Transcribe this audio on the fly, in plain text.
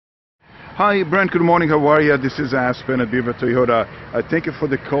Hi Brent, good morning, how are you? This is Aspen at Beaver Toyota. Thank you for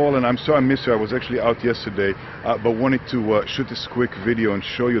the call, and I'm sorry I missed you. I was actually out yesterday, but wanted to shoot this quick video and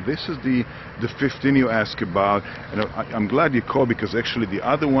show you. This is the 15 you asked about, and I'm glad you called because actually the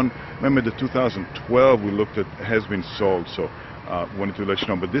other one, remember the 2012 we looked at, has been sold, so wanted to let you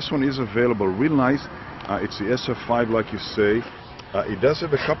know. But this one is available, real nice. It's the SF5 like you say. It does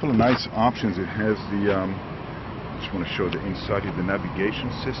have a couple of nice options. It has the, just want to show the inside of the navigation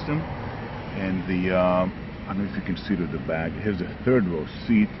system. And the, I don't know if you can see to the back, it has a third row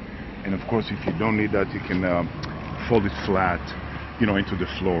seat, and of course if you don't need that you can fold it flat, you know, into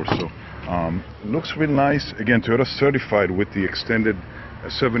the floor. So looks real nice. Again, Toyota certified with the extended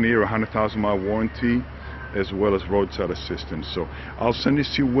 7-year 100,000-mile warranty, as well as roadside assistance. So I'll send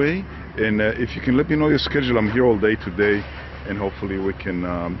this your way, and if you can let me know your schedule, I'm here all day today, and hopefully we can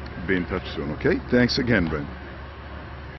be in touch soon. Okay, thanks again, Brent.